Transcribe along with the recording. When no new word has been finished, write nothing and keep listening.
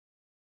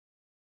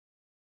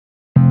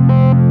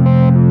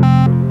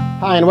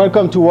Hi and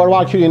welcome to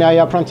Worldwide Culinary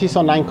Apprentice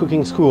Online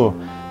Cooking School.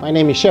 My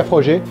name is Chef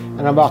Roger and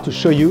I'm about to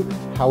show you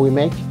how we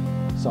make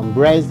some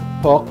braised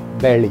pork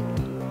belly.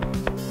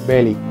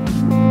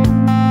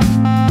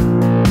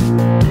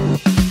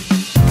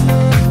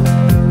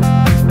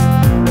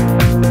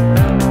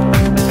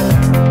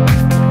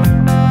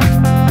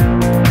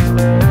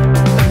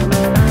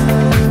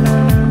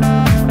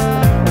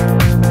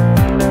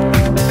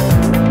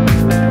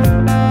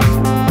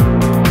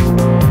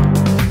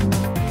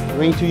 I'm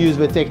going to use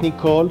the technique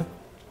called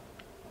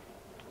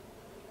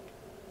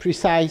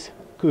precise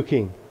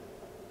cooking.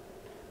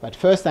 But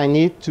first I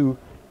need to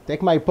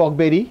take my pork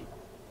belly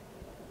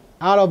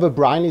out of the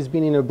brine. It's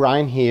been in a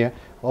brine here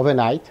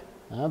overnight.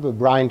 The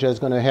brine just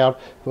going to help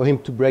for him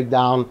to break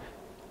down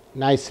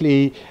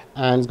nicely,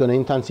 and it's going to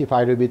intensify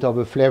a little bit of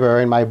the flavor.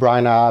 In my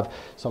brine I have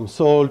some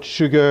salt,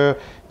 sugar,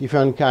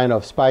 different kind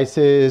of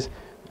spices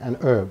and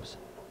herbs.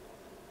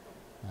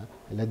 I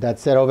let that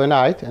set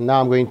overnight, and now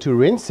I'm going to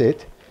rinse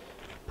it,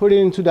 put it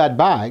into that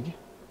bag,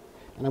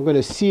 and I'm going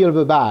to seal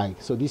the bag.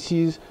 So this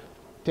is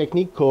a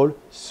technique called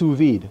sous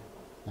vide,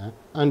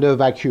 under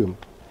vacuum.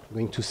 I'm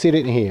going to seal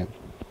it here.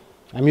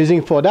 I'm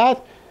using for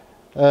that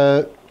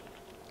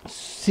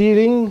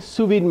sealing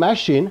sous vide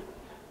machine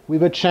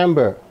with a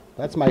chamber.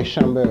 That's my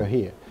chamber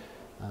here.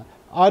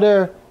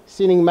 Other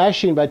sealing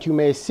machine that you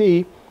may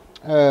see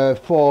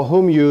for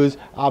home use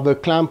are the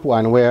clamp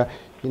one, where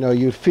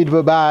you feed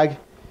the bag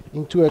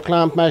into a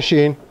clamp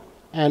machine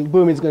and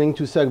boom, it's going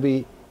to suck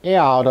the air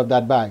out of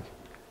that bag.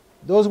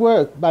 Those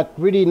work, but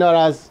really not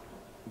as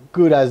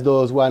good as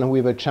those one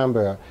with a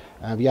chamber.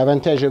 The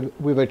advantage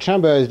with a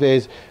chamber is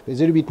there's a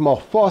little bit more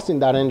force in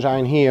that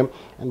engine here,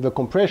 and the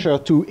compressor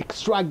to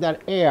extract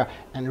that air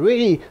and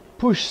really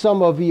push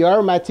some of the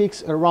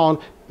aromatics around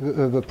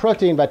the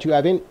protein that you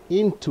have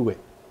into it.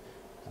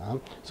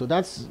 So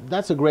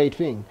that's a great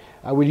thing.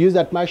 I will use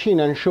that machine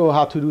and show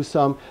how to do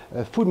some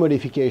food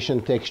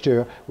modification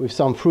texture with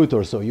some fruit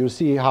or so. You'll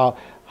see how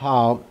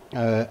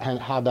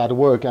that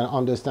works and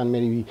understand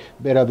maybe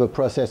better the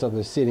process of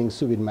the sealing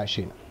sous vide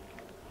machine.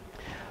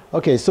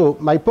 Okay, so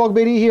my pork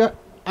belly here,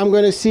 I'm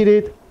going to seat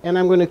it and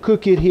I'm going to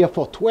cook it here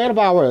for 12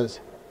 hours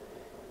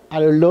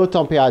at a low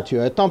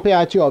temperature, a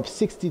temperature of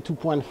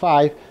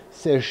 62.5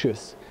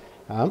 Celsius.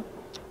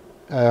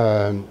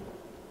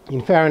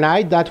 In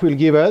Fahrenheit, that will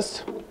give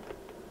us,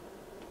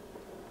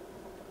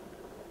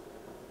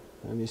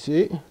 let me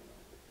see,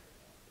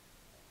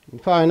 in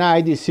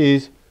Fahrenheit this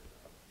is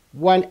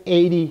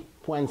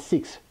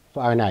 180.6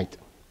 Fahrenheit.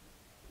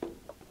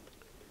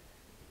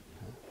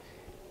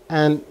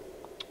 And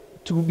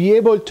to be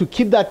able to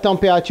keep that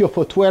temperature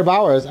for 12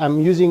 hours, I'm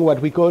using what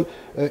we call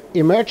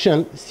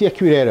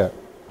ImmersionCirculator.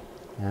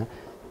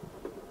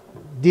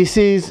 This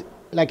is,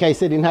 like I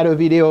said in another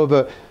video,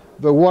 the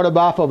water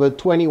bath of the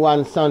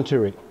 21st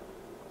century.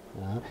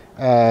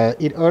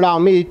 It allowed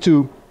me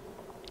to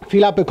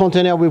fill up a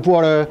container with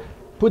water,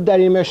 put that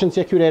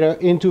ImmersionCirculator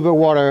into the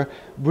water,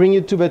 bring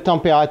it to the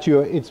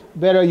temperature. It's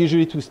better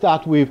usually to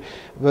start with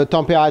the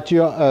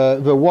temperature,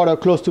 the water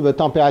close to the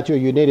temperature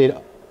you need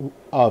it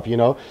of,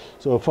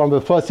 So from the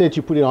faucet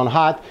you put it on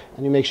hot,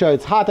 and you make sure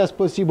it's hot as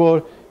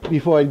possible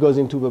before it goes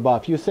into the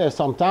bath. You save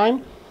some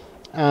time,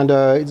 and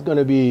it's going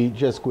to be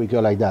just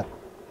quicker like that.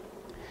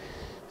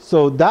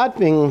 So that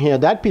thing here,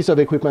 that piece of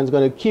equipment is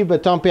going to keep the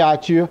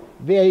temperature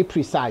very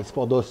precise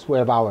for those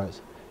 12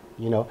 hours.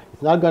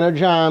 It's not going to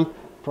jump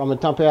from a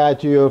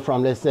temperature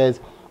from, let's say,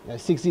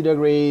 60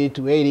 degrees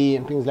to 80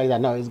 and things like that.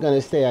 No, it's going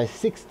to stay at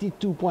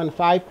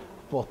 62.5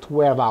 for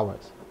 12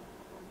 hours.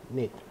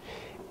 Neat.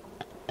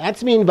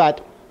 That means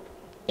that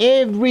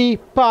every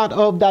part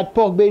of that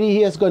pork belly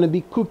here is going to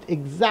be cooked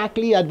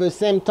exactly at the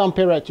same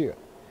temperature.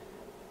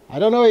 I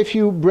don't know if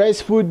you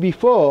braised food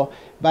before,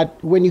 but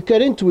when you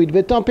cut into it,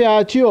 the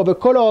temperature or the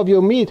color of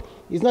your meat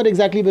is not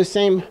exactly the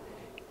same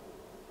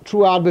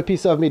throughout the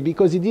piece of meat,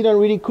 because it didn't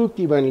really cook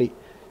evenly.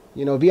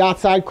 The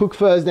outside cooked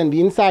first, then the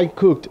inside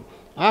cooked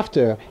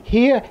after.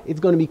 Here,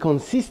 it's going to be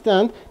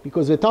consistent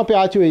because the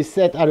temperature is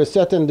set at a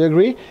certain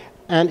degree,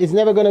 and it's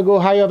never going to go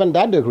higher than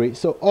that degree.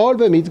 So all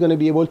the meat is going to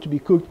be able to be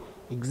cooked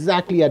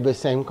exactly at the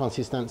same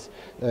consistent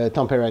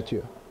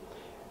temperature.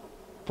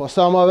 For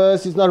some of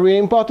us, it's not really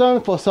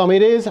important. For some,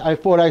 it is. I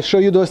thought I'd show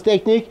you those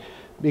techniques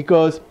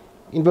because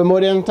in the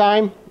modern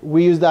time,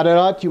 we use that a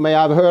lot. You may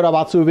have heard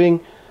about sous vide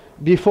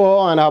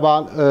before and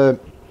about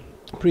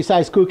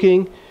precise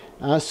cooking.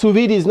 Sous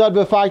vide is not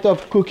the fact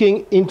of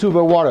cooking into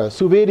the water.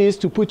 Sous vide is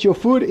to put your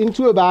food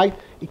into a bag,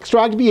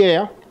 extract the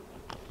air,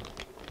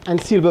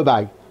 and seal the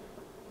bag.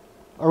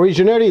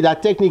 Originally,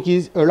 that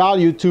technique allowed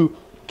you to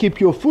keep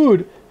your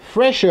food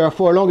fresher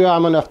for a longer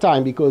amount of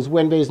time, because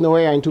when there is no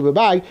air into the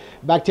bag,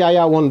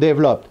 bacteria won't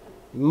develop.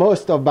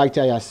 Most of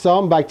bacteria,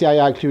 some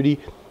bacteria actually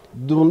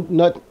do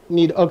not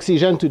need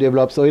oxygen to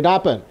develop, so it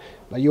happens.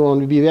 But you want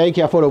to be very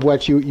careful of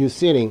what you're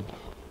sealing.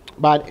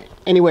 But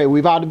anyway,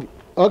 without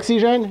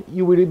oxygen,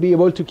 you will be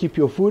able to keep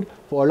your food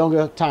for a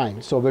longer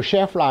time. So the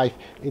shelf life,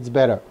 it's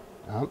better.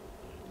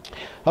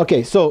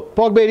 Okay, so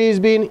pork belly has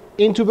been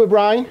into the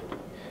brine.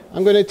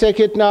 I'm going to take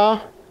it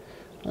now.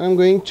 I'm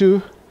going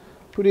to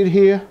put it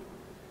here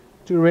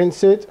to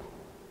rinse it.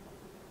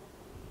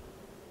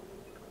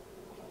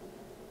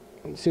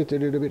 Rinse it a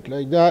little bit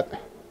like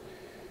that.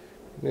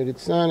 Let it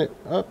stand it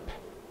up.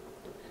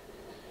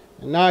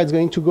 And now it's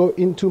going to go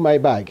into my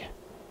bag.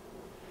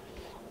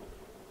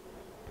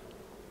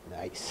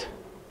 Nice.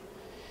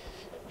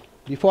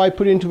 Before I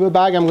put it into the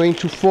bag, I'm going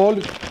to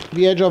fold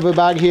the edge of the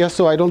bag here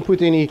so I don't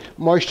put any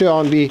moisture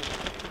on the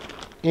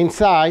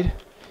inside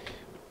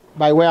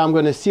by where I'm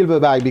going to seal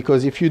the bag,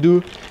 because if you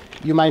do,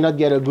 you might not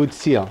get a good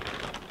seal.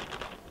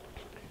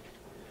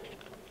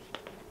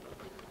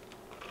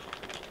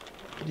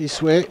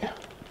 This way.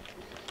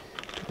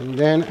 And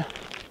then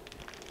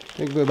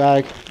take the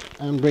bag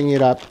and bring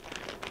it up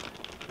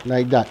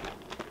like that.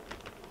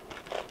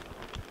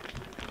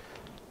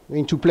 I'm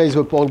going to place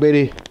the pork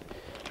belly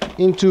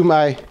into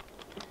my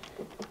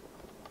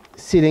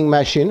sealing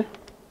machine.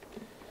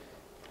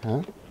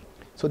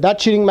 So that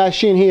chilling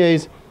machine here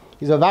is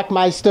a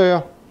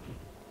VACMASTER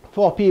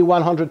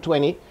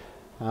 4P120.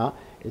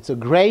 It's a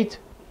great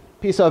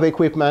piece of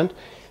equipment.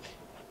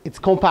 It's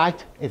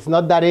compact. It's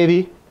not that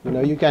heavy. You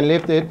know, you can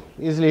lift it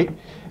easily.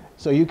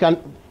 So you can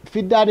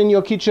fit that in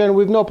your kitchen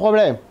with no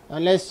problem,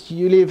 unless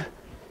you live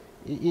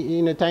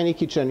in a tiny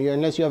kitchen.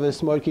 Unless you have a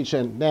small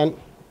kitchen, then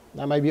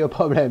that might be a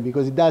problem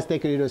because it does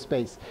take a little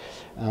space.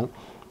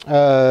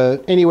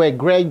 Anyway,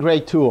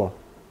 great tool.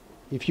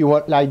 If you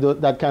want like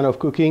that kind of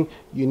cooking,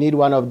 you need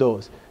one of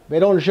those. They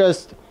don't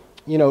just,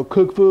 you know,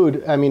 cook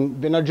food. I mean,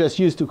 they're not just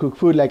used to cook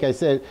food. Like I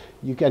said,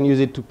 you can use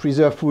it to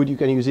preserve food. You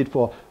can use it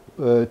for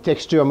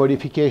texture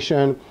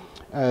modification.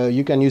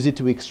 You can use it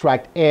to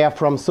extract air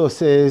from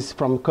sauces,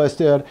 from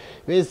custard.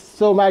 There's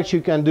so much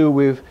you can do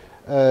with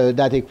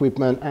that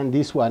equipment and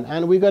this one.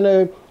 And we're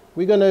gonna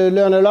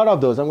learn a lot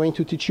of those. I'm going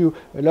to teach you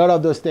a lot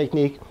of those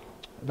techniques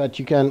that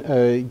you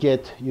can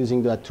get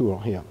using that tool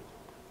here.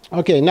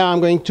 Okay, now I'm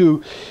going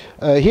to,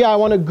 here I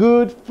want a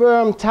good,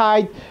 firm,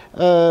 tight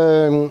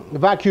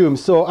vacuum.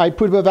 So I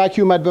put the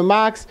vacuum at the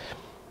max,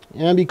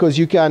 because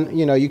you can,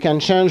 you know, you can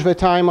change the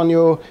time on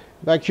your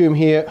vacuum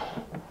here.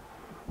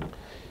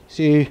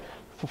 See,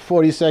 for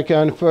 40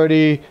 seconds,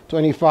 30,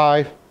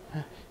 25.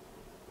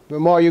 The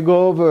more you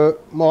go, the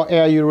more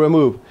air you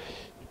remove.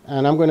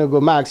 And I'm going to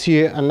go max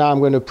here, and now I'm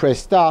going to press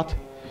start.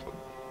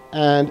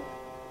 And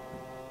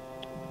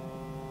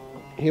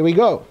here we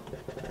go.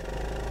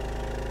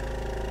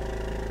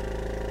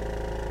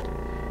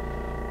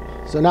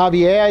 So now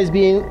the air is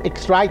being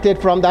extracted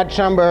from that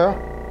chamber,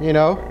 you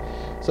know.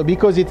 So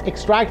because it's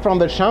extracted from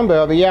the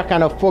chamber, the air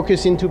kind of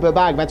focuses into the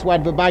bag. That's why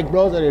the bag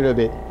blows a little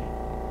bit.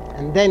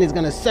 And then it's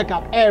going to suck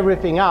up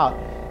everything out,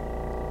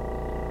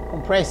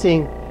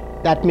 compressing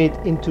that meat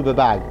into the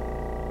bag.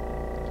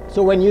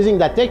 So when using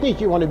that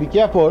technique, you want to be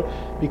careful,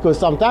 because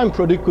sometimes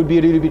product could be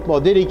a little bit more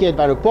delicate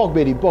than a pork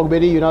belly. Pork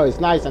belly, you know, it's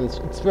nice and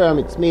it's firm,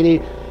 it's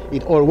meaty,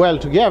 it all well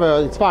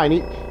together, it's fine.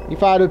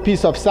 If I had a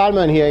piece of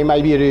salmon here, it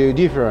might be a little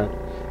different.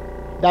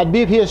 That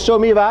beef here show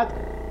me that.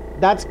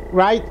 That's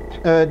right.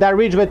 That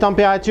reached the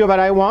temperature that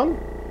I want,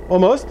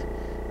 almost.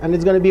 And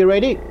it's going to be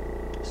ready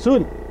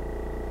soon.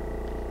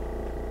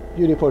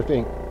 Beautiful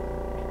thing.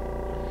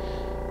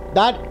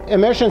 That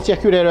immersion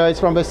circulator is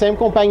from the same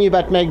company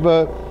that make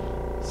the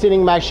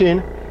sealing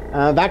machine.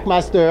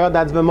 VACMASTER,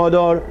 that's the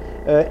model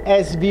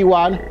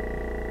SV1.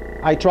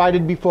 I tried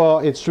it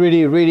before. It's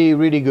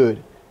really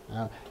good.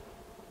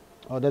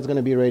 Oh, that's going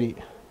to be ready.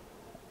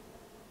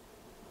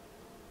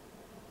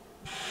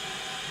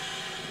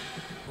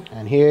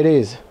 And here it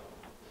is.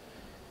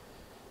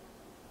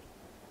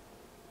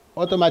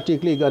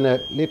 Automatically gonna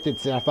lift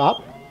itself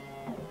up.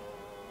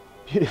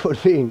 Beautiful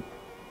thing.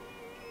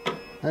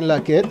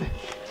 Unlock it.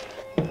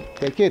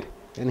 Take it.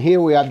 And here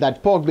we have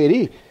that pork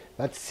belly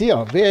that's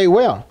sealed very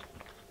well.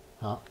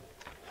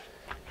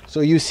 So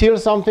you seal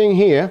something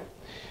here.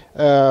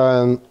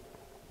 Now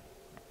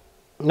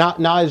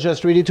it's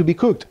just ready to be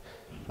cooked.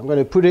 I'm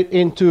gonna put it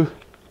into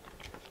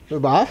the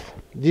bath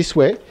this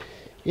way.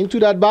 Into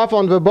that bath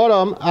on the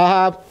bottom, I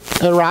have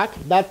a rack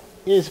that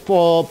is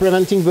for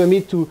preventing the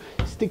meat to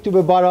stick to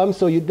the bottom,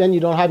 so then you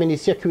don't have any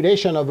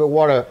circulation of the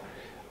water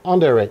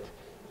under it.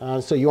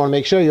 So you want to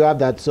make sure you have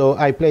that, so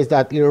I place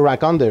that little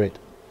rack under it.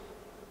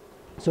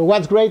 So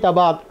what's great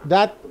about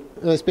that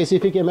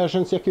specific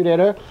immersion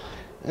circulator,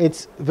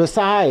 it's the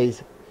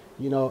size.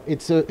 You know,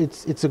 it's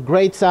a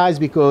great size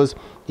because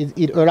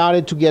it allowed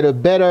it to get a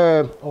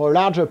better or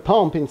larger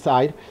pump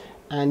inside,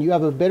 and you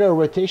have a better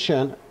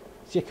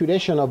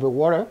circulation of the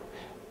water,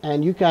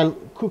 and you can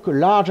cook a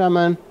large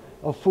amount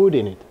of food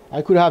in it.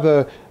 I could have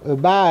a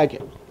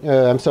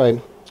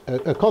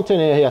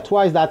container here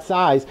twice that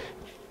size,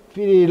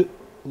 filled,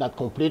 not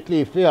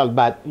completely filled,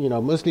 but you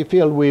know, mostly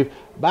filled with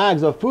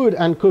bags of food,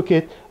 and cook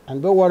it,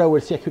 and the water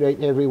will circulate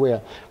everywhere.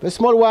 The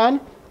small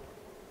one,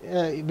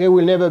 they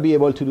will never be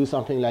able to do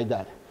something like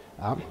that.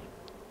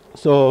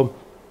 So,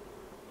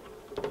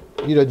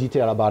 little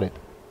detail about it.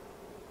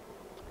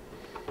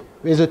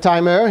 There's a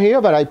timer here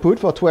that I put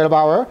for 12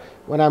 hours.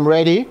 When I'm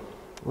ready,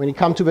 when it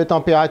comes to the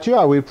temperature,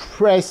 I will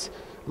press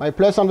my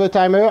plus on the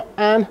timer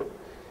and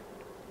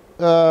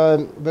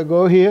the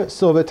go here,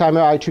 so the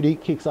timer actually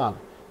kicks on.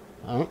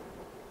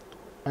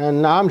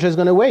 And now I'm just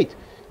going to wait.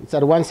 It's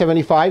at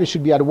 175. It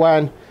should be at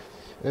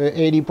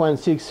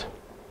 180.6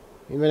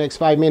 in the next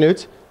 5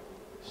 minutes.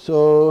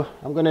 So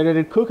I'm going to let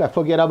it cook. I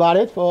forget about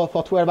it for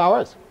 12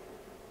 hours.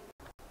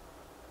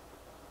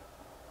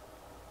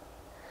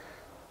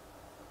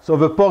 So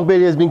the pork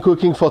belly has been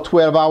cooking for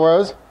 12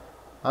 hours.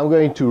 I'm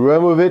going to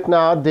remove it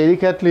now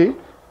delicately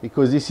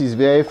because this is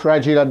very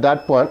fragile at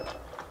that point.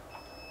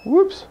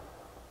 Whoops.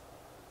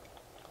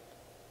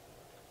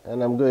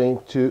 And I'm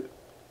going to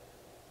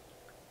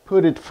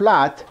put it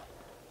flat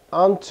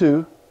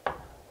onto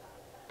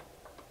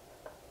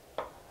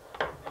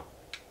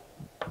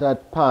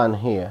that pan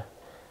here.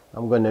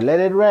 I'm going to let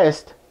it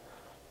rest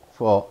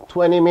for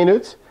 20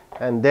 minutes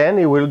and then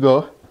it will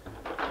go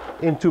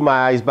into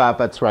my ice bath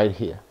that's right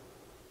here.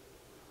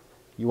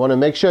 You want to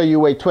make sure you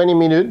wait 20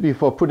 minutes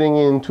before putting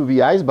it into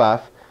the ice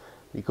bath,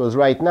 because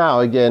right now,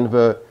 again,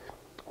 the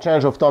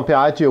change of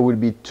temperature will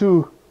be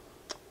too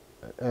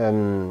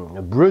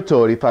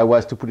brutal if I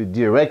was to put it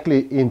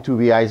directly into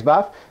the ice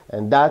bath,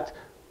 and that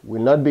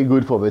will not be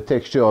good for the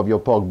texture of your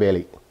pork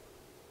belly.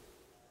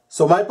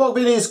 So my pork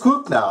belly is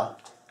cooked now.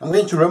 I'm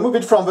going to remove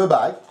it from the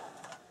bag.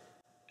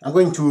 I'm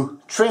going to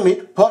trim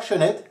it,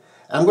 portion it.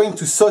 I'm going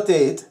to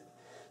saute it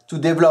to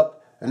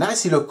develop a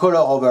nice little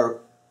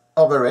color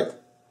over it.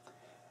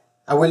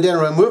 I will then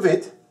remove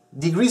it,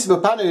 degrease the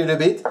pan a little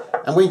bit.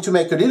 I'm going to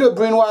make a little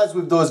brunoise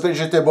with those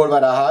vegetables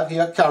that I have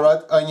here,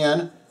 carrot,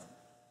 onion,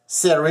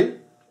 celery.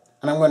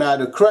 And I'm going to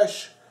add a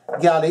crushed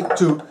garlic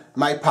to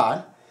my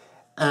pan.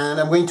 And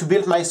I'm going to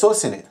build my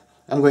sauce in it.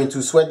 I'm going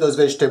to sweat those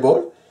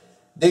vegetables,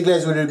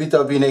 deglaze with a little bit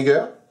of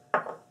vinegar,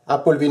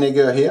 apple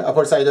vinegar here,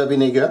 apple cider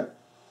vinegar,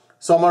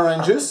 some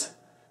orange juice,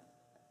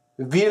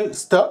 veal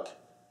stock,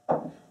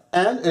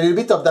 and a little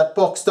bit of that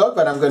pork stock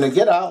that I'm going to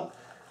get out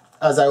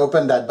as I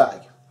open that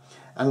bag.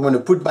 I'm going to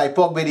put my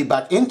pork belly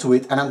back into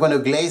it and I'm going to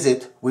glaze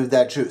it with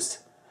that juice.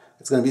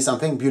 It's going to be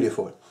something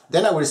beautiful.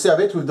 Then I will serve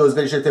it with those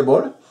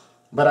vegetables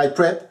that I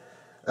prepped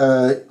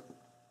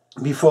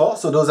before.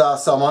 So those are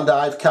some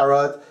endive,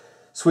 carrot,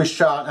 Swiss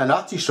chard, and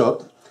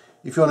artichoke.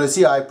 If you want to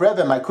see how I prep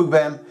them, I cook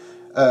them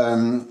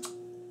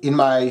with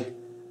my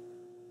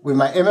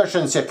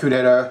immersion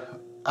circulator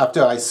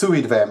after I sous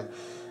vide them.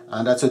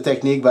 And that's a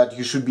technique that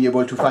you should be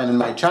able to find on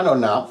my channel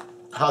now,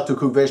 how to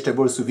cook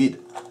vegetables sous vide.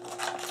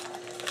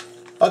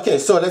 Okay,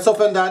 so let's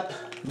open that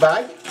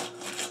bag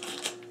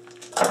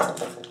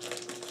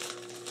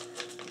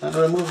and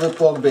remove the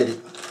pork belly.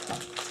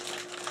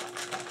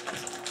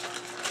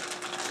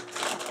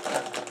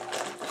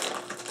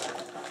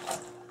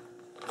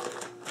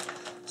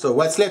 So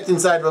what's left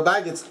inside the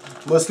bag, it's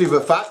mostly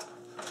the fat.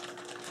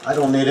 I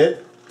don't need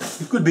it.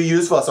 It could be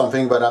used for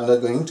something, but I'm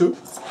not going to.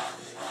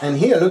 And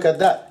here, look at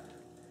that.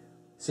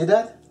 See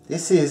that?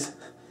 This is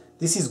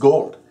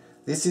gold.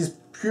 This is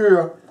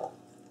pure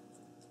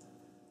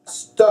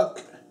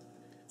stock,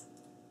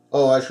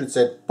 or I should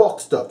say pork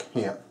stock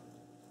here.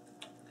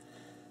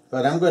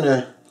 But I'm going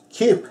to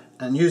keep,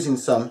 and using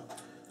some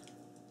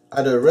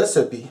other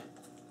recipe,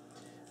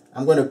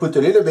 I'm going to put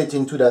a little bit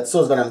into that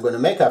sauce that I'm going to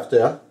make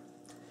after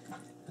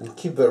and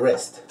keep the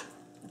rest.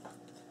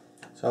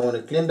 So I want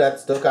to clean that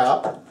stock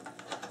out.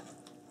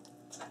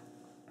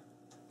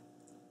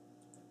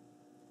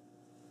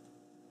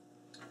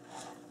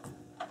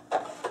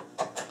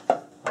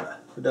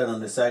 Put that on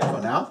the side for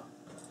now.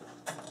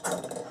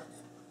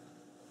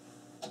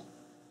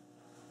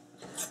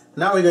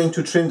 Now we're going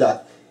to trim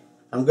that.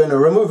 I'm going to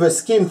remove the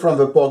skin from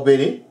the pork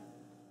belly.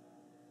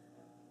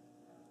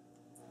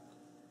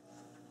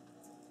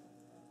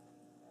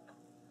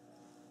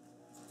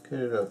 Cut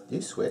it off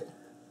this way.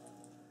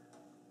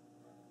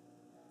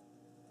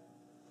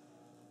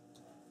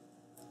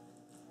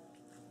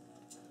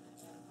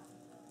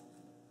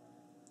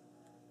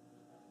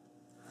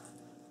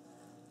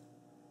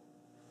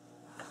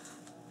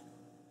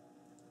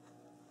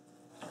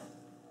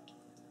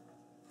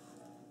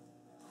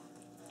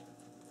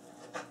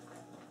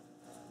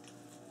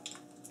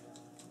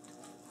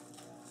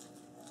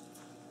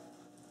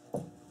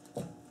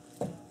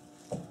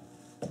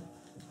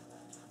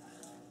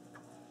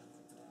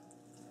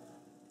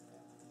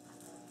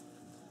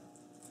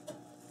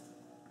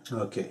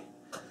 Okay,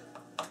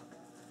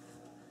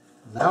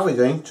 now we're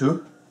going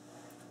to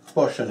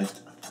portion it.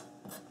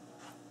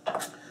 I'm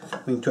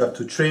going to have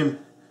to trim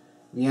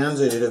the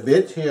ends a little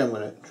bit. Here I'm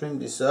going to trim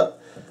this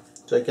up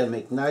so I can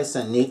make nice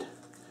and neat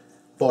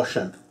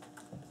portion.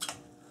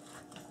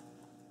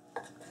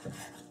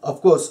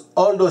 Of course,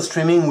 all those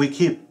trimming we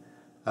keep.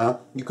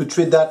 You could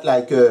treat that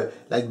like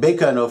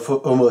bacon or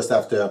almost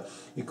after.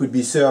 It could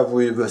be served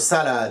with a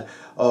salad,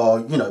 or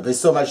there's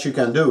so much you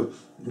can do.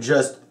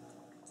 Just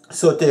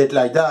saute it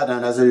like that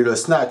and as a little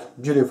snack,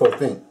 beautiful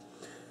thing.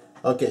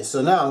 Okay,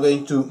 so now I'm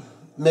going to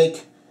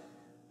make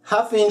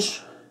 1/2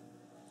 inch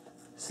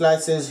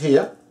slices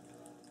here.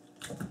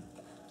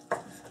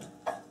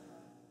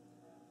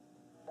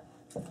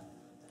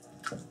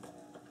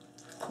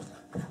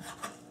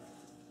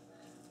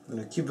 I'm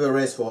going to keep the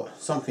rest for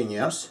something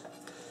else.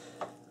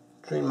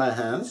 Clean my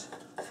hands.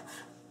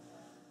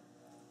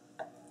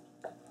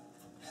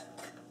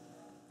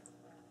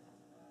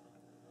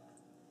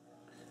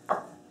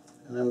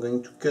 And I'm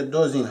going to cut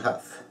those in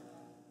half.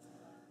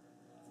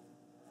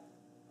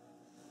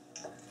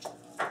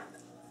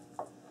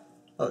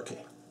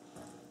 Okay.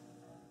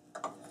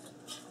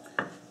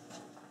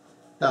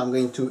 Now I'm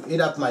going to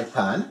heat up my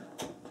pan.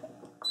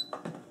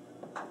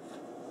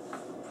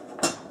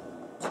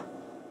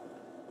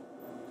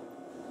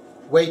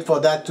 Wait for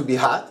that to be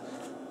hot.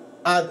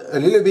 Add a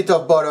little bit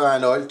of butter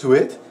and oil to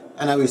it,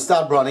 and I will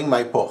start browning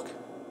my pork.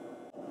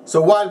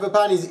 So while the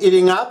pan is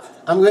heating up,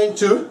 I'm going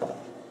to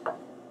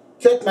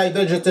cut my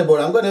vegetable.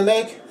 I'm going to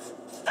make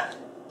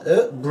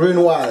a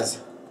brunoise,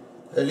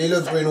 a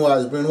little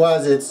brunoise.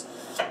 Brunoise, it's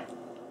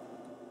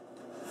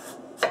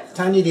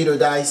tiny little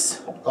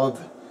dice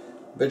of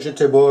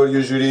vegetable.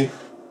 Usually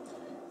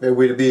there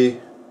will be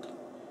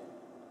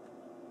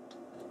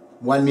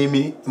 1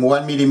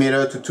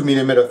 millimeter to 2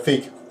 millimeter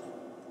thick,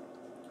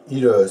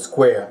 either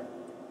square.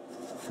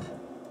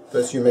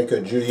 First you make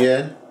a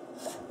julienne.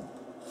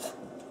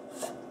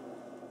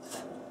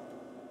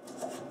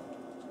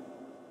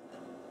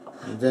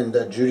 And then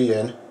that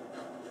julienne,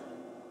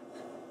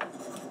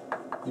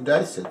 you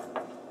dice it.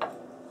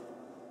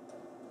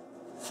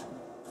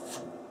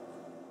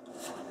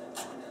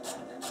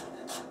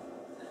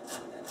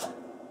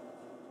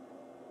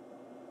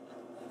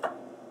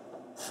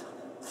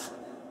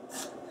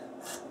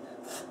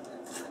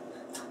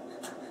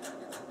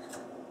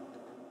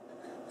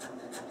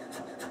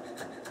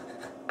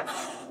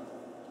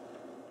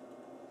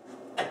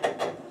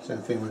 Same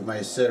thing with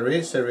my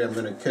celery. Celery, I'm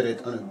going to cut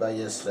it on a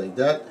bias like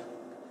that.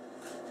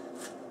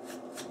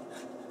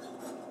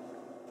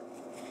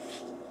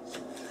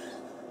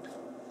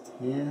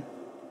 Here.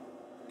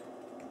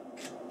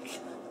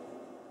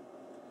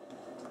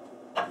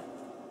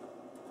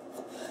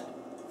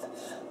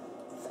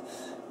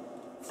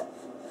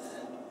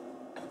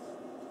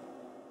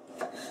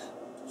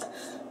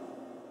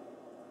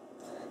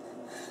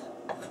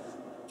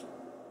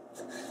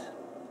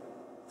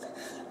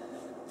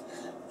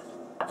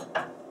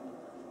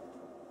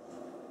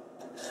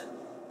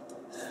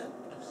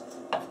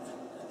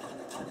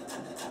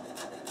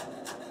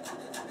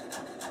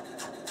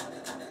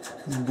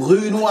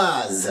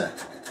 Brunoise.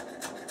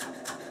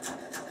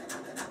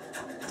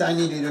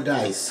 Tiny little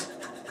dice.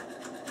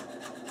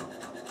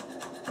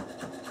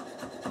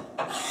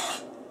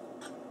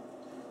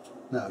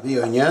 Now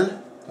the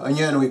onion.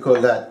 Onion, we call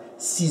that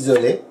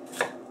ciselé.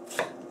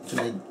 To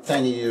make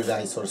tiny little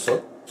dice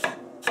also.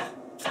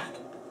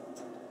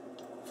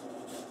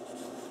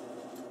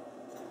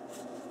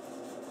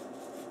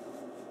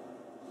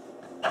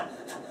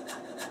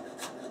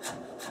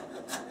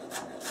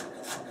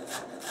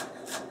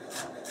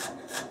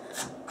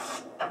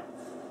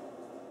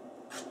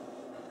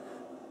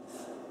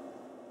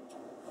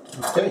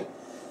 Okay.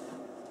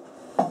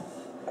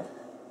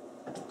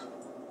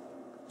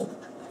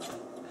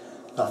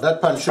 Now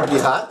that pan should be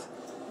hot.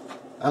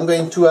 I'm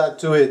going to add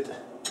to it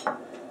a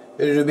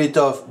little bit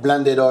of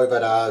blended oil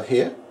that I have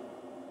here.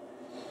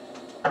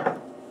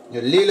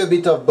 A little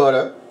bit of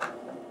butter.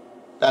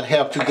 That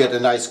helps to get a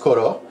nice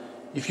color.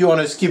 If you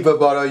want to skip the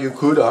butter, you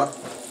could.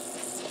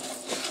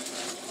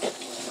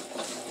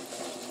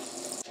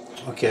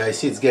 Okay, I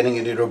see it's getting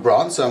a little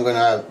brown, so I'm going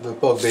to have the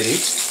pork belly.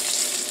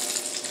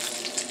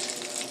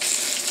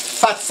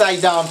 Fat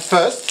side down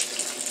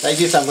first. Like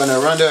this, I'm going to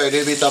render a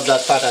little bit of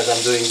that fat as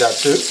I'm doing that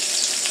too.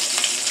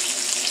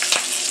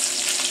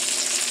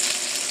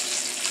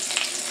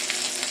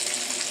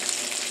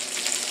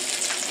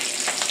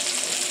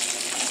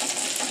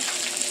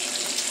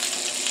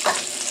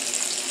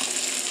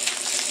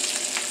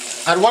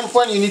 At one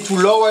point you need to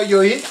lower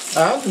your heat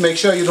to make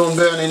sure you don't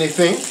burn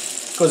anything,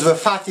 because the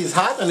fat is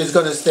hot and it's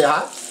going to stay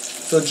hot.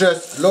 So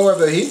just lower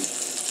the heat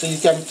so you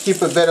can keep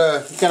you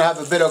can have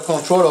a better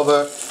control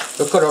over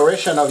the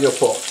coloration of your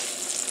pork.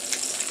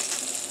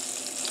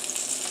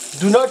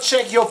 Do not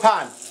shake your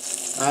pan.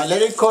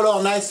 Let it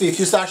color nicely. If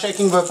you start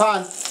shaking the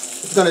pan,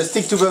 it's going to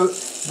stick to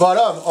the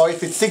bottom, or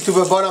if it sticks to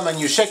the bottom and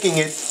you're shaking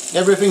it,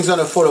 everything's going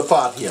to fall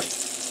apart here.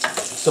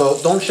 So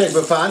don't shake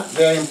the pan,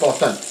 very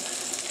important.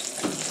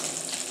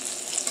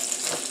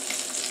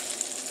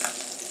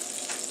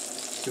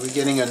 So we're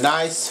getting a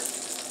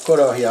nice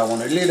color here. I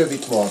want a little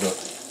bit more though.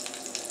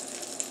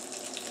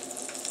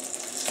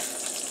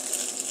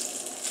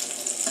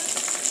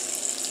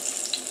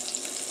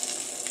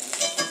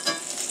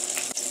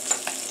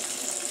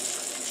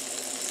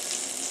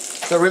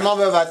 So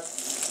remember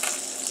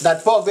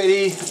that pork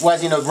belly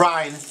was in a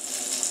brine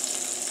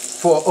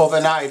for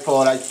overnight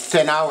for like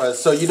 10 hours.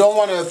 So you don't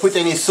want to put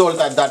any salt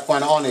at that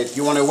point on it.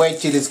 You want to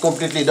wait till it's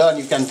completely done.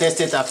 You can test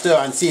it after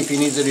and see if it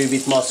needs a little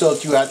bit more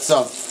salt. You add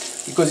some,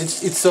 because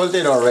it's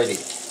salted already.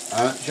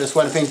 Just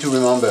one thing to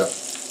remember.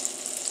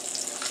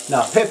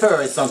 Now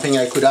pepper is something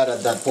I could add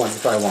at that point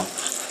if I want.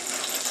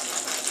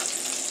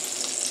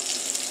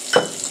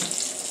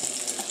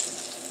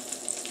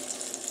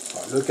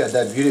 Look at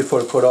that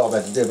beautiful color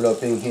that's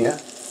developing here.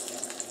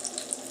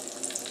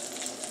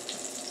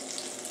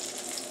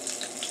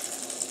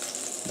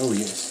 Oh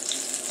yes.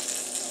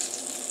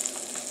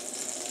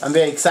 I'm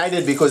very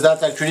excited because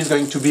that actually is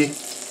going to be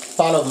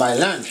part of my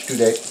lunch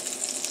today.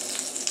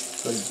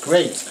 So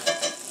Great.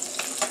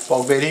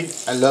 Pork belly,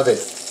 I love it.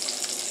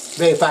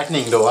 Very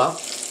fattening though, huh?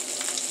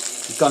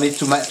 You can't eat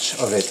too much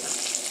of it.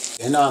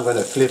 And now I'm going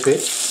to flip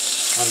it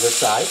on the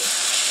side.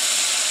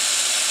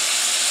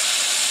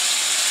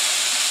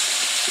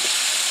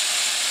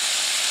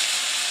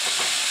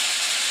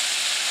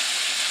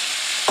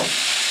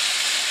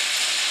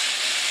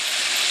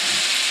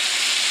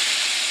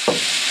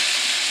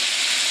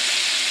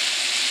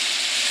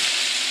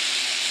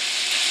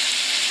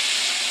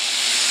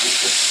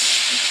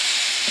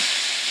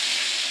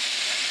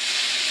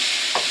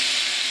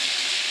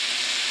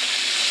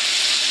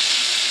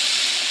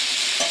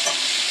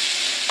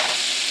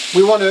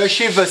 We want to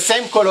achieve the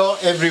same color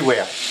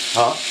everywhere.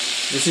 Huh?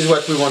 This is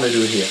what we want to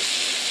do here.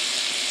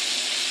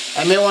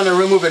 I may want to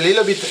remove a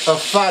little bit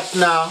of fat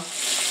now.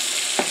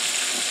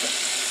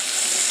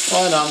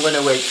 Oh no, I'm going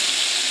to wait.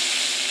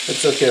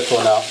 It's okay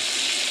for now.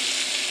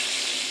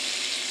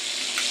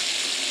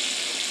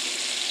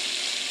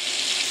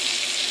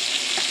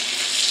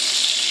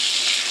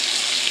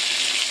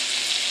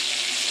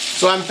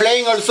 So I'm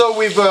playing also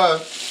with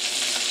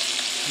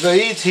the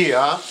heat here.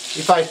 Huh?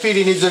 If I feel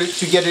it needs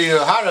to get a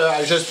little hotter,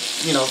 I just,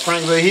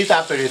 crank the heat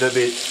up a little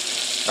bit.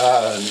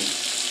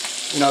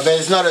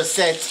 There's not a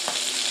set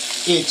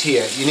heat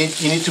here. You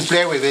need to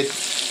play with it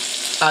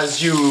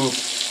as you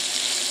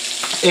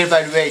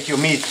evaluate your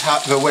meat,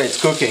 the way it's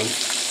cooking.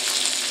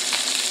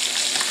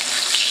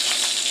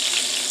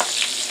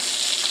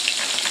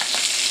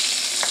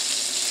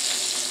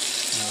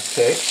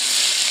 Okay.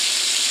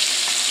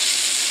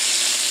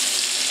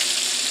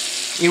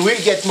 It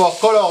will get more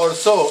color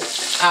also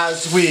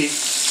as we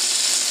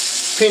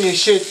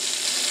finish it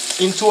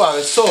into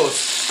our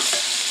sauce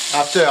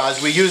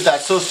as we use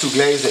that sauce to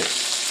glaze it.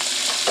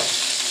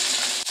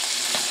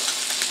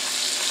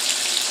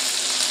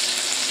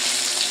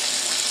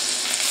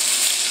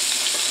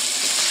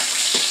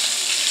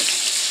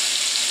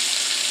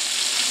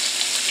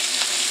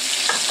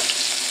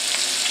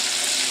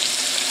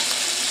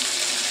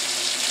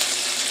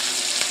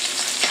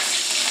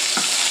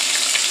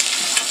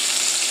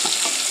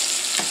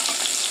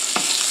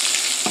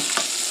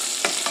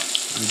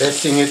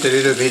 Dusting it a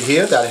little bit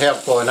here, that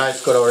helps for a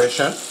nice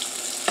coloration.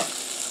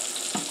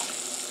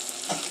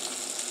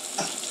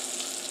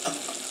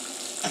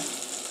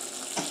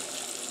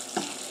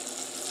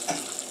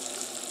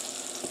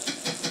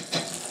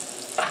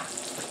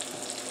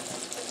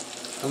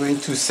 I'm going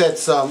to set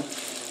some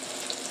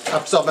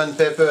absorbent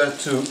pepper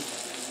to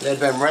let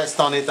them rest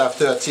on it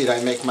after till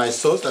I make my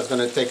sauce. That's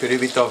going to take a little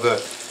bit of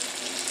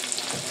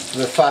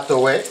the fat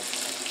away.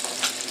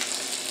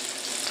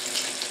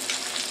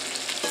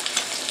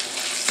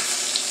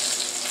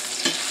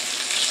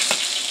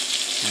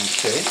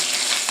 Okay.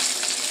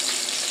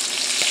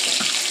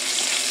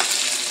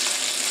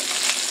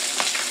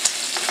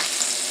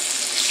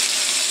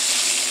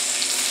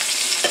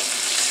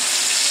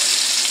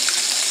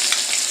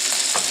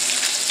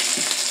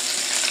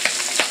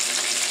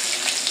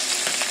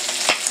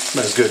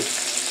 Smells good.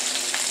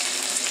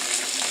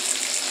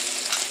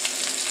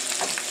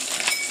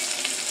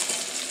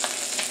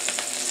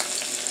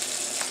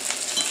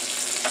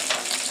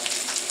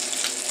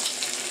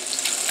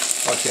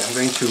 Okay, I'm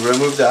going to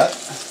remove that.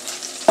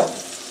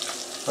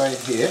 Right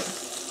here.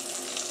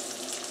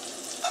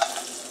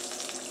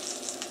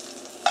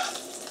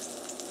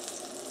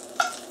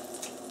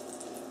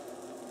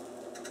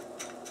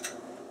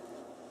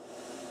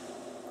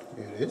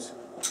 Here it is.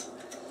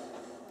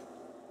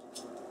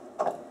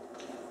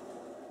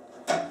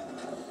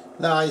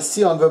 Now I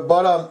see on the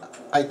bottom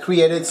I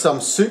created some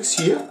Sous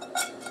here.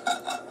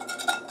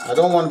 I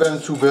don't want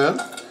them to burn.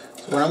 So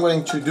what I'm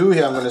going to do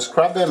here, I'm going to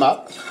scrub them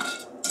up.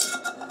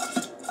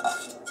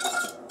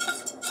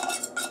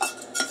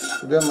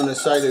 Put them on the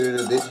side a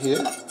little bit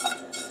here.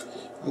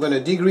 I'm going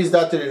to degrease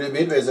that a little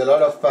bit. There's a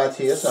lot of fat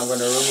here, so I'm going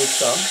to remove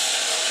some.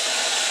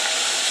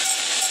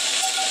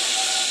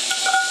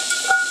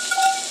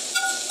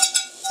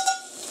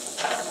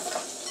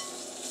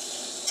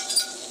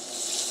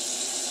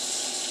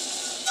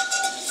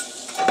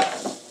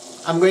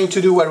 I'm going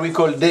to do what we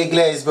call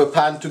deglaze the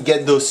pan to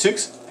get those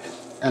Sous,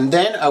 and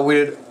then I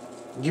will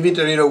give it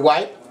a little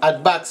wipe,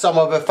 add back some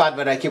of the fat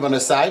that I keep on the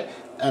side,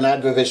 and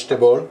add the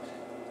vegetable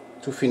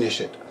to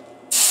finish it.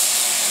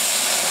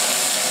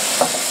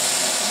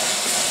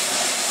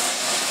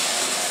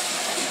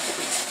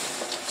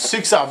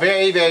 Sous are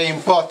very, very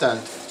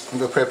important in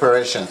the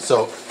preparation,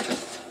 so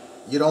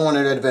you don't want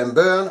to let them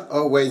burn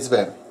or waste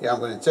them. Yeah, I'm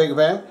going to take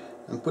them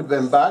and put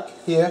them back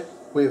here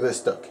with the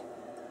stock.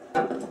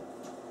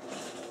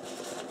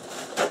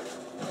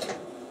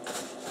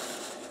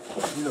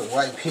 Little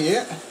wipe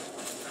here.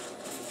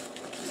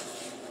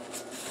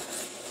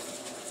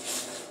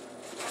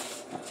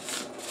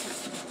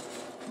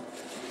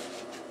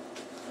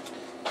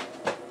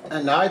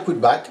 And now I put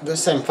back the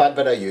same fat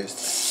that I used.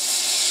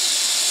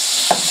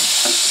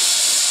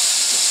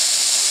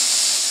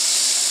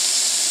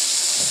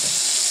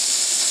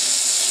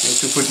 Need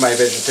to put my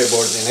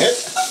vegetables in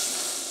it.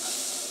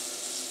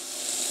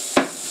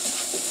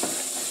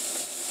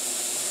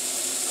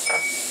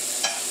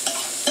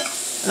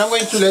 And I'm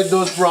going to let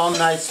those brown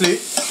nicely.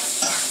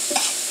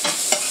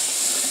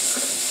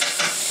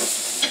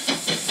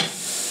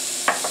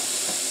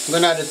 I'm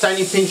going to add a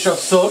tiny pinch of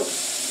salt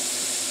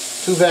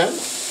to them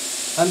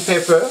and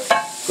pepper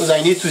because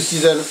I need to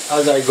season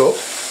as I go.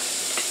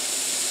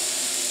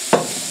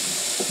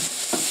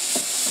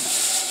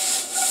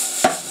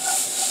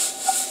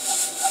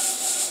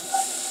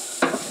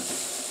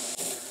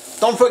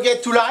 Don't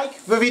forget to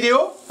like the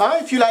video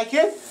if you like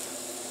it.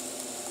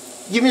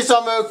 Give me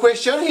some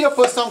questions here,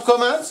 post some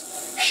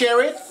comments,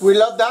 share it, we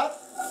love that.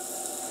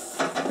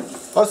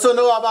 Also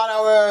know about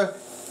our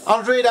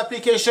Android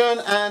application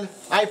and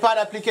iPad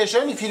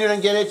application. If you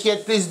didn't get it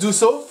yet, please do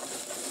so.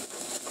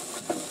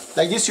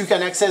 Like this you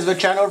can access the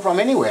channel from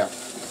anywhere.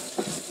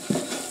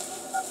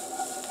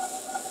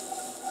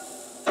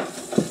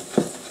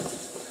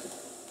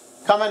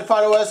 Come and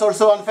follow us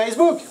also on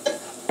Facebook.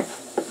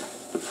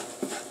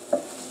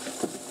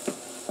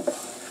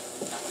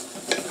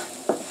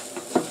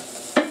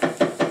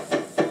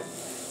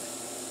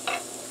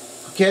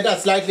 Okay,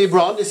 that's slightly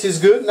brown. This is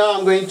good. Now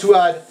I'm going to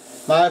add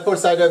my apple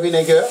cider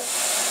vinegar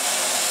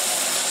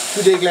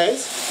to the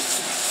glaze.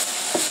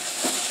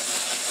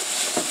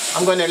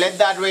 I'm going to let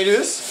that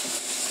reduce.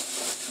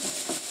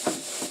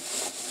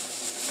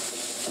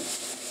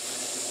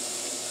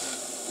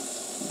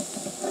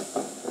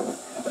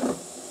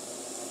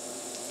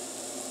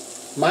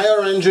 My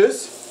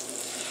oranges.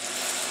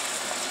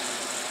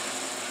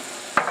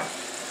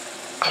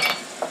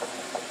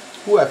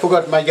 Oh, I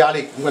forgot my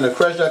garlic. I'm going to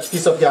crush that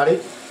piece of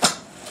garlic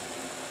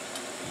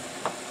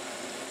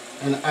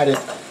and add it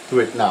to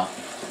it now.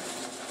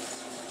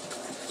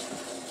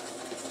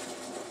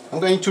 I'm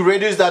going to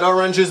reduce that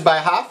oranges by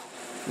half.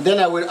 Then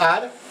I will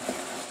add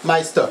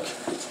my stock.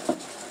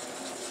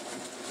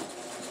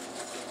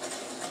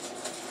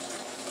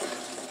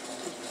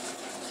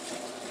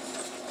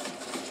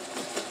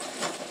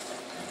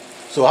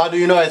 So how do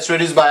you know it's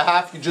reduced by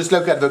half? You just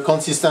look at the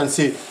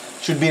consistency. It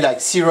should be like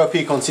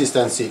syrupy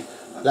consistency,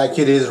 like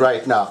it is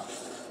right now.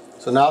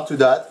 So now to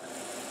that,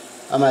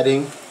 I'm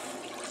adding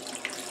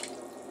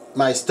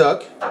my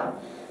stock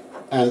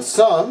and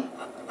some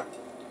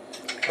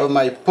of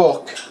my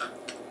pork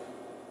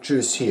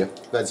juice here.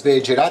 That's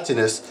very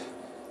gelatinous,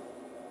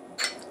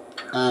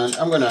 and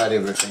I'm going to add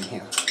everything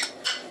here,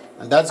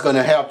 and that's going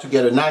to help to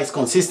get a nice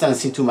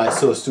consistency to my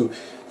sauce too,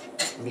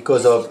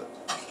 because of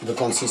the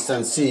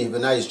consistency, the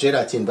nice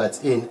gelatin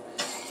that's in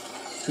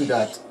to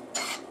that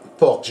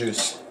pork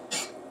juice.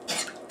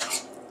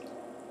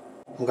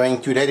 I'm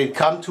going to let it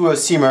come to a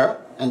simmer,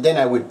 and then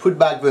I will put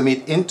back the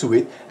meat into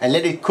it and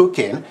let it cook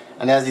in,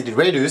 and as it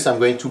reduces I'm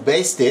going to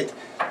baste it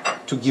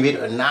to give it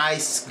a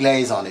nice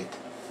glaze on it.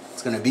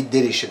 It's going to be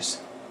delicious.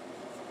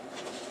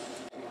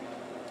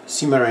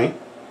 Simmering.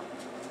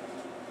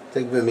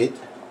 Take the meat,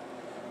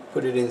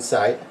 put it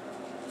inside.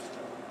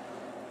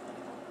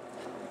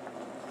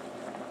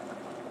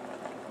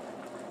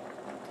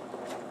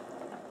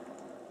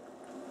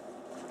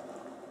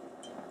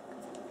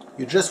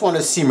 You just want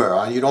to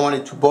simmer, you don't want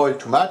it to boil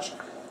too much.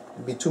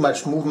 It'll be too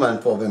much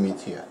movement for the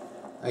meat here.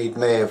 It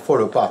may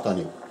fall apart on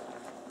you.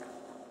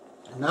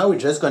 Now we're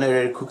just going to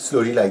let it cook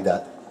slowly like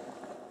that.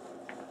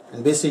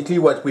 And basically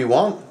what we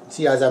want,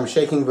 see as I'm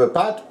shaking the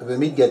pot, the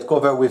meat gets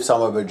covered with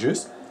some of the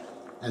juice.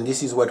 And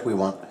this is what we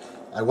want.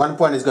 At one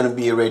point it's going to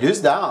be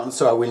reduced down,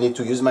 so I will need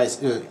to use my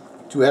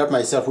to help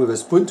myself with a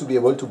spoon to be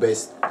able to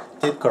baste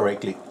it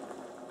correctly.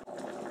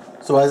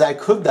 So as I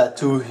cook that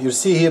too, you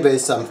see here there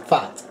is some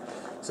fat.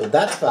 So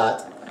that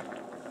fat,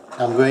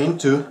 I'm going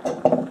to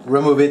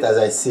remove it as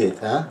I see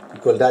it. We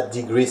call that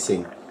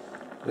degreasing.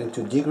 I'm going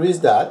to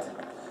degrease that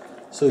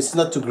so it's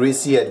not too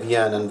greasy at the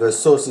end and the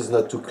sauce is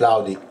not too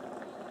cloudy.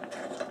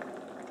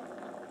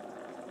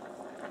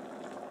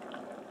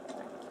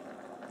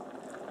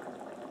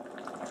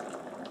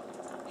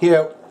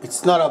 Here,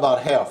 it's not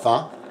about health,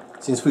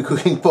 Since we're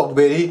cooking pork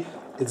belly,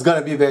 it's going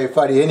to be very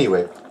fatty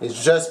anyway.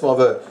 It's just for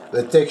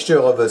the texture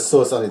of the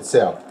sauce on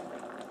itself.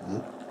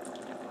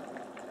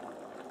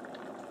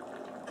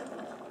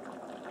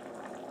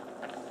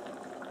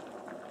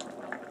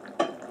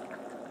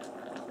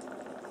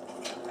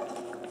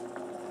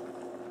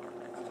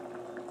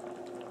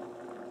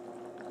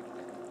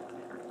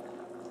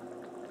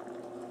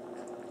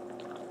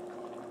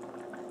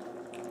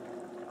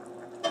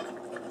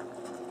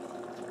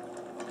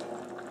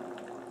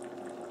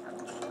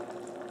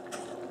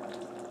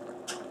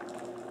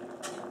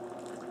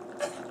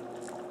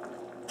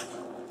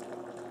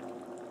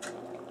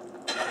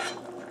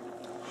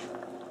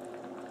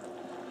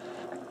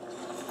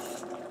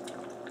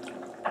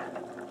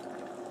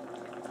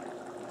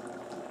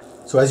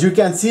 So as you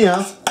can see,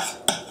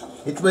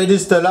 it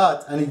reduced a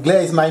lot and it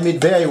glazed my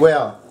meat very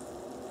well.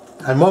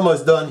 I'm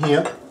almost done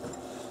here.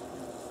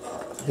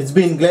 It's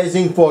been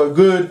glazing for a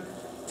good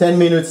 10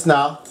 minutes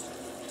now.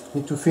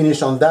 Need to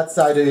finish on that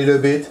side a little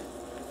bit.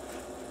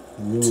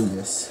 Ooh,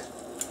 yes.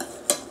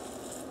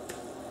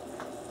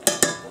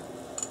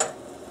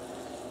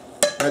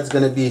 That's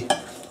gonna be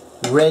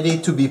ready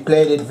to be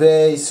plated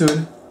very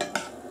soon.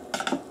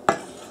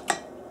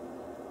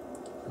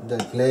 Put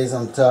that glaze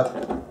on top.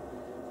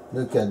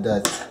 Look at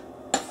that.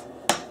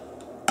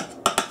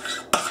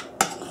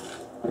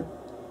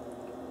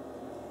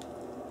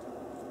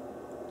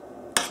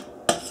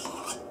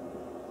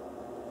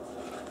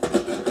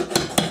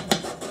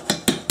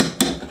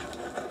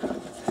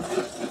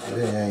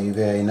 Very,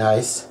 very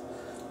nice.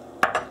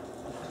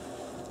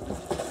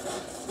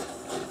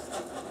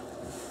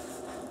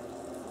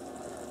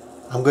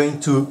 I'm going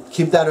to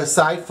keep that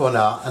aside for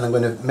now, and I'm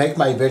going to make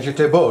my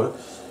vegetable,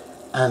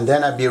 and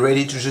then I'll be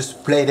ready to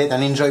just plate it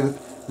and enjoy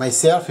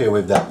myself here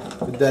with that.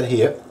 Put that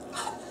here.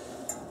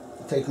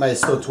 Take my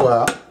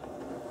sautoir,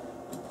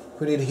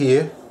 put it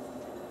here.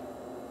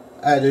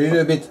 Add a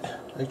little bit,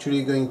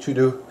 actually going to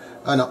do,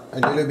 a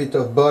little bit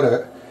of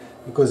butter,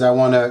 because I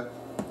wanna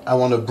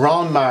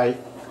brown my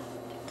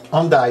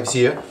endives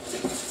here,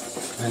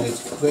 and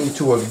it's going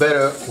to work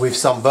better with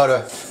some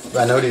butter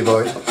than olive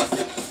oil.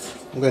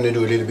 I'm going to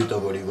do a little bit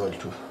of olive oil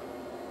too.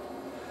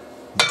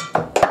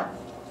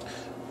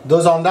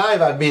 Those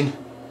endives have been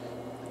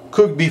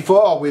cooked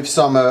before with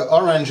some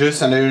orange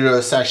juice and a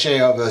little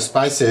sachet of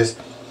spices,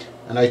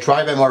 and I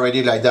tried them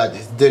already like that.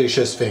 It's a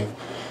delicious thing.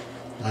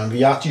 And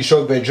the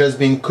artichoke, they've just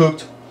been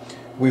cooked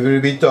with a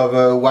little bit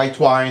of white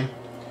wine,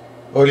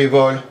 olive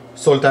oil,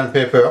 salt and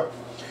pepper,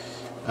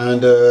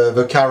 and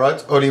the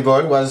carrot, olive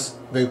oil was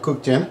very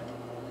cooked in,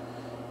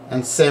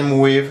 and same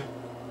with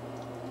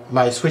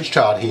my Swiss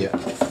chard here.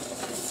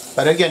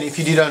 But again, if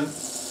you didn't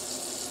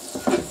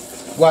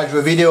watch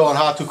the video on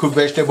how to cook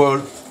vegetable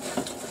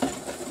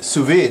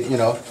sous vide, you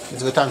know,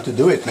 it's the time to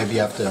do it, maybe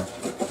after.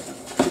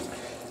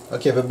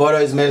 Okay, the butter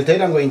is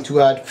melted. I'm going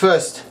to add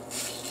first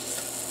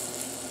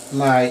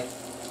my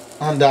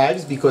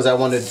endives, because I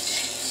want to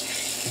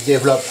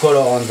develop color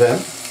on them.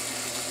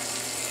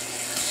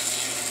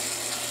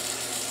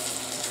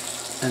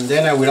 And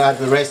then I will add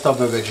the rest of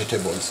the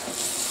vegetables.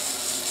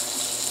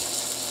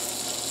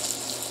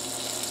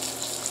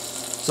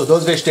 So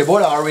those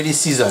vegetables are already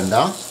seasoned,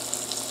 huh?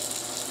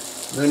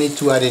 No need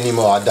to add any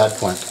more at that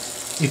point,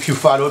 if you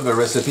follow the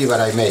recipe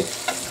that I made.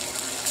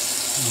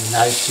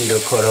 Nice little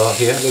color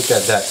here, look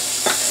at that.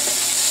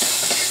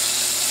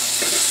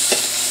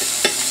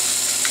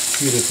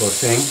 Beautiful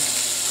thing.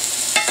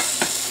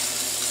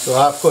 So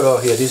I have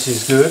color here, this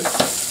is good.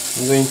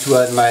 I'm going to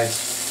add my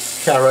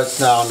carrots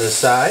now on the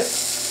side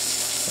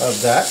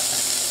of that.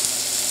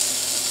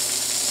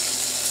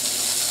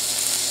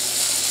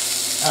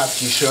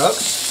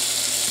 Artichokes.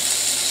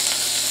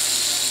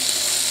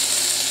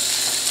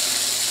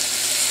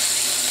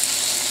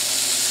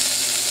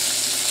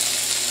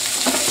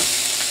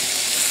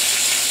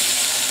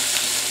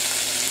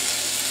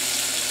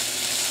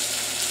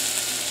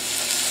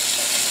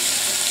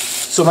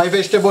 So my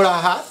vegetables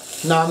are hot.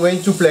 Now I'm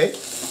going to plate.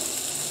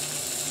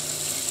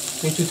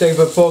 I'm going to take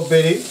the pork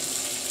belly,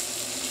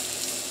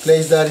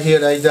 place that here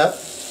like that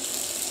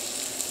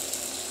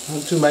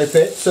onto my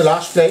plate. It's a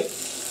large plate.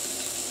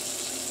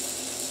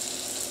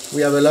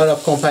 We have a lot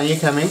of company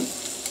coming.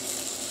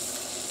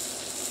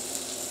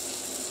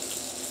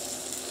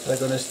 Are they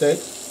going to stay?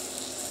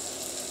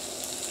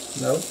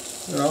 No?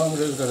 No, I'm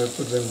just going to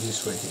put them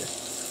this way here.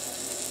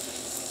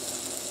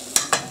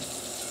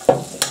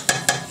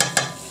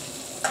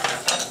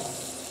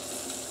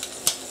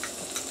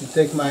 To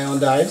take my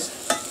endives,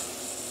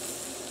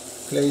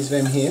 place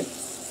them here.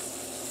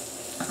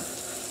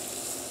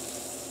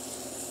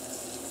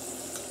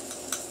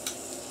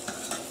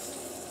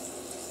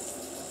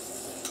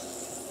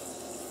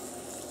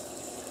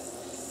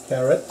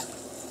 Carrot.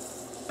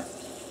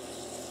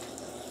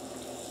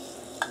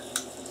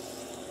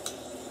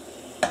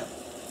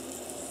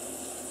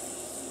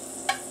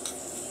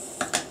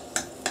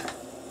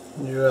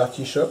 Your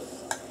artichoke.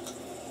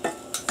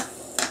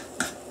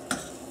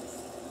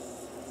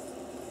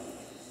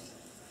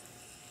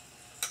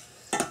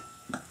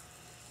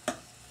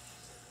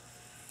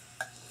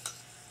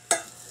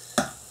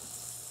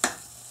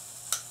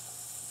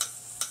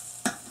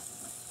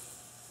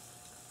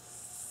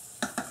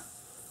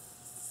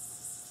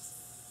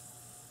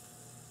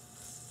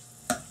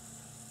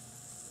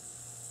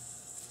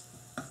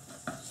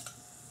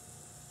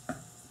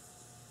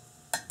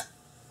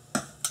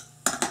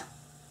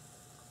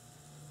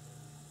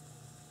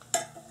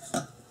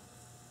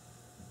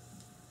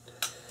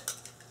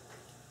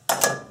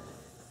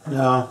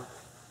 Now,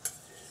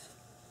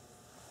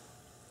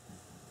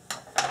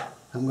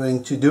 I'm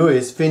going to do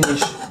is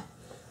finish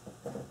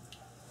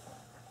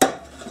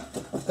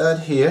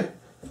that here.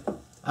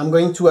 I'm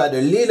going to add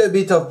a little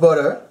bit of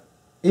butter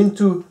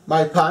into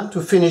my pan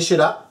to finish it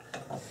up,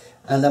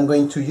 and I'm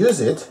going to use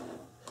it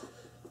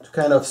to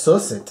kind of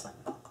sauce it.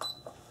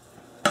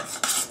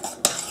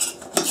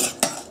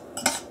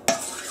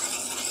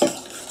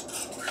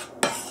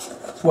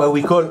 It's what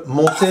we call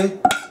monter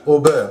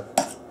au beurre.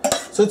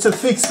 So it's a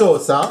thick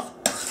sauce, huh?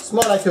 It's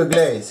more like a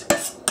glaze.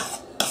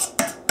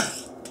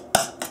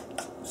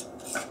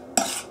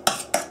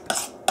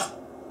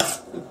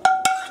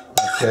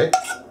 Okay.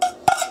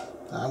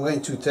 I'm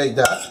going to take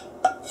that,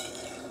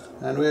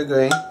 and we're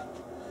going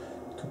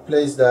to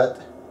place that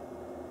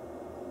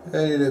a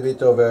little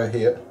bit over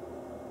here.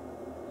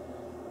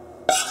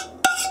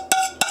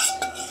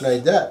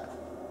 like that.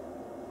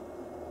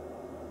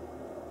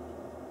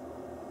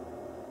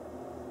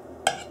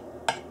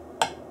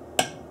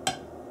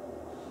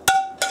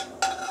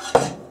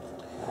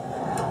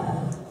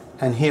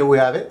 And here we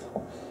have it,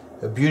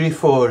 a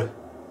beautiful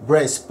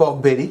braised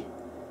pork belly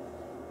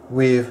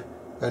with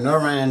an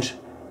orange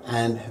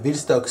and veal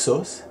stock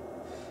sauce.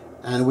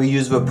 And we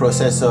use the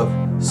process of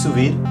sous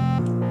vide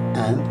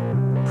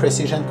and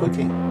precision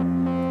cooking.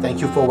 Thank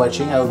you for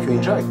watching. I hope you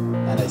enjoyed,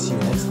 and I see you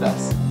next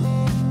class.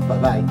 Bye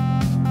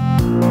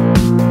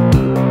bye.